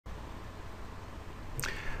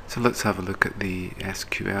So let's have a look at the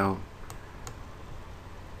SQL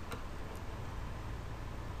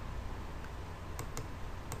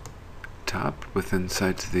tab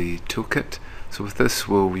inside the toolkit. So with this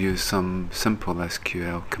we'll use some simple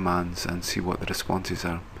SQL commands and see what the responses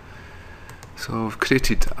are. So I've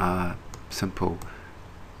created a simple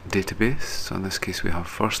database. So in this case we have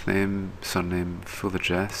first name, surname, full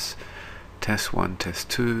address, test1,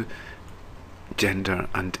 test2, gender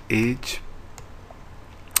and age,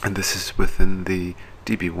 and this is within the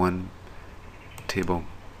DB1 table.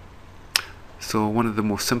 So one of the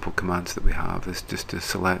most simple commands that we have is just to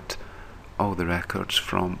select all the records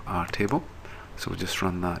from our table. So we'll just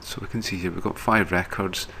run that. So we can see here we've got 5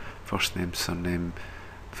 records: first name, surname,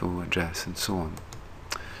 full address, and so on.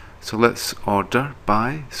 So let's order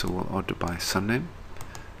by, so we'll order by surname.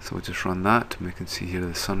 So we'll just run that, and we can see here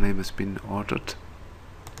the surname has been ordered.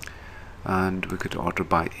 And we could order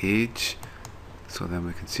by age, so then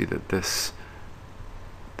we can see that this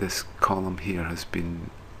column here has been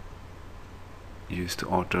used to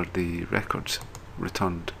order the records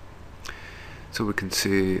returned. So we can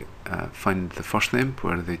say find the first name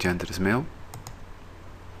where the gender is male,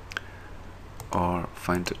 or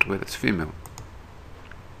find it where it's female.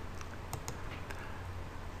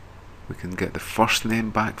 We can get the first name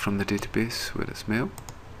back from the database where it's male,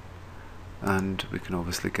 and we can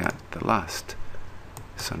obviously get the last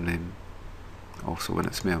surname also when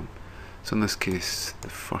it's male. So in this case the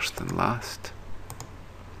first and last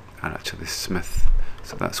are actually Smith,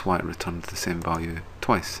 so that's why it returned the same value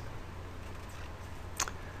twice.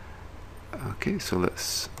 Okay, so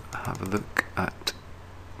let's have a look at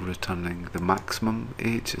returning the maximum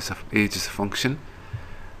age as a function,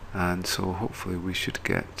 and so hopefully we should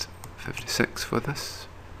get 56 for this,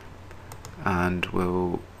 and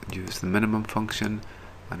we'll use the minimum function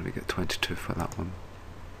and we get 22 for that one.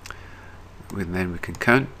 Then we can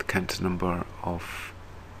count the number of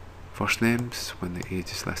first names when the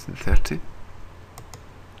age is less than 30.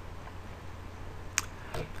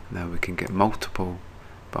 Now we can get multiple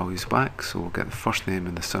values back, so we'll get the first name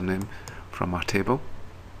and the surname from our table.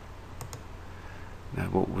 Now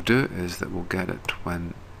what we'll do is that we'll get it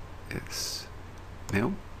when it's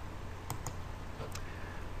male,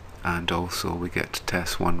 and also we get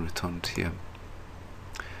test1 returned here.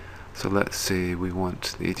 So let's say we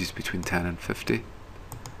want the ages between 10 and 50.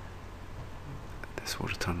 This will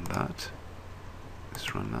return that.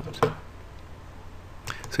 Let's run that.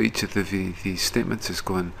 So each of these statements is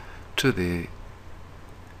going to the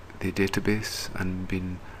database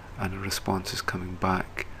and a response is coming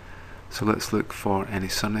back. So let's look for any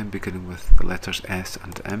surname beginning with the letters S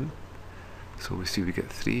and M. So we see we get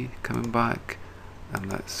 3 coming back, and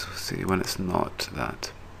let's see when it's not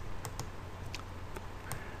that.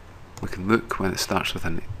 We can look when it starts with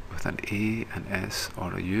an A, an S,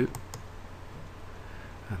 or a U,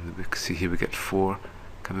 and we can see here we get 4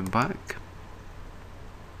 coming back.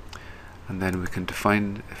 And then we can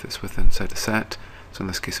define if it's inside a set. So in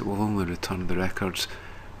this case it will only return the records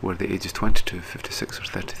where the age is 22, 56 or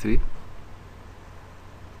 33.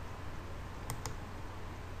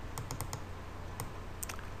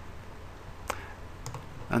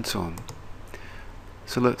 And so on.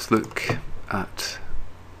 So let's look at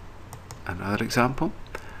another example.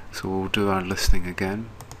 So we'll do our listing again,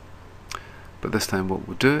 but this time what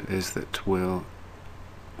we'll do is that we'll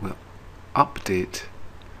update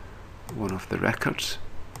one of the records.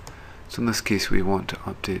 So in this case we want to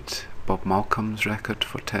update Bob Malcolm's record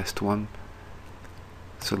for test 1.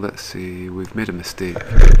 So let's say we've made a mistake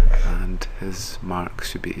and his mark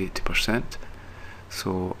should be 80%.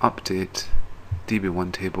 So update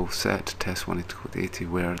DB1 table set test1 equal to 80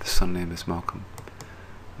 where the surname is Malcolm.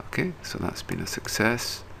 Okay, so that's been a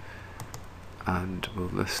success, and we'll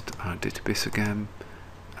list our database again,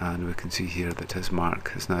 and we can see here that his mark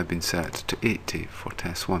has now been set to 80 for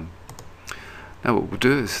test 1. Now what we'll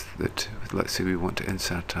do is that, let's say we want to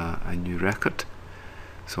insert a new record.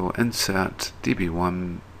 So insert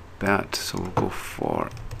DB1 BAT, so we'll go for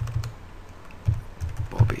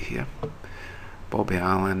Bobby here. Bobby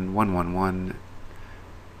Allen 111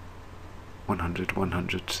 100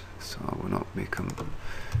 100, so we'll not make him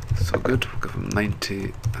so good. We'll give him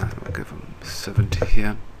 90 and we'll give him 70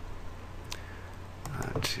 here,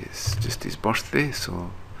 and it's just his birthday,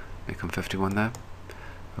 so make him 51 there.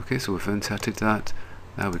 Okay, so we've inserted that.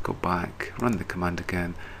 Now we go back, run the command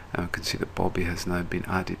again, and we can see that Bobby has now been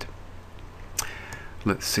added.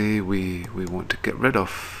 Let's say we want to get rid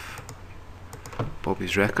of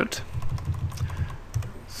Bobby's record.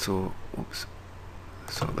 So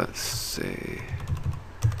let's say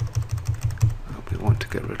we want to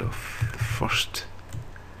get rid of the first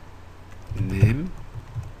name.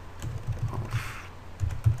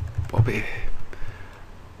 Bobby.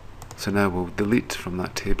 So now we'll delete from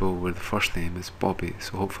that table where the first name is Bobby,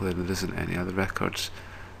 so hopefully there isn't any other records.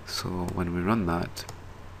 So when we run that,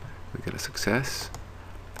 we get a success,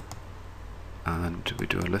 and we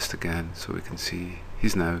do a list again so we can see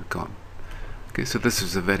he's now gone. Okay, so this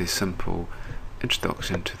is a very simple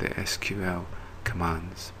introduction to the SQL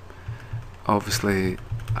commands. Obviously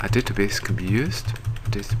a database can be used, a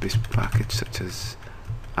database package such as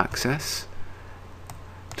access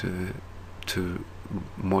to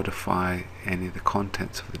modify any of the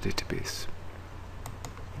contents of the database.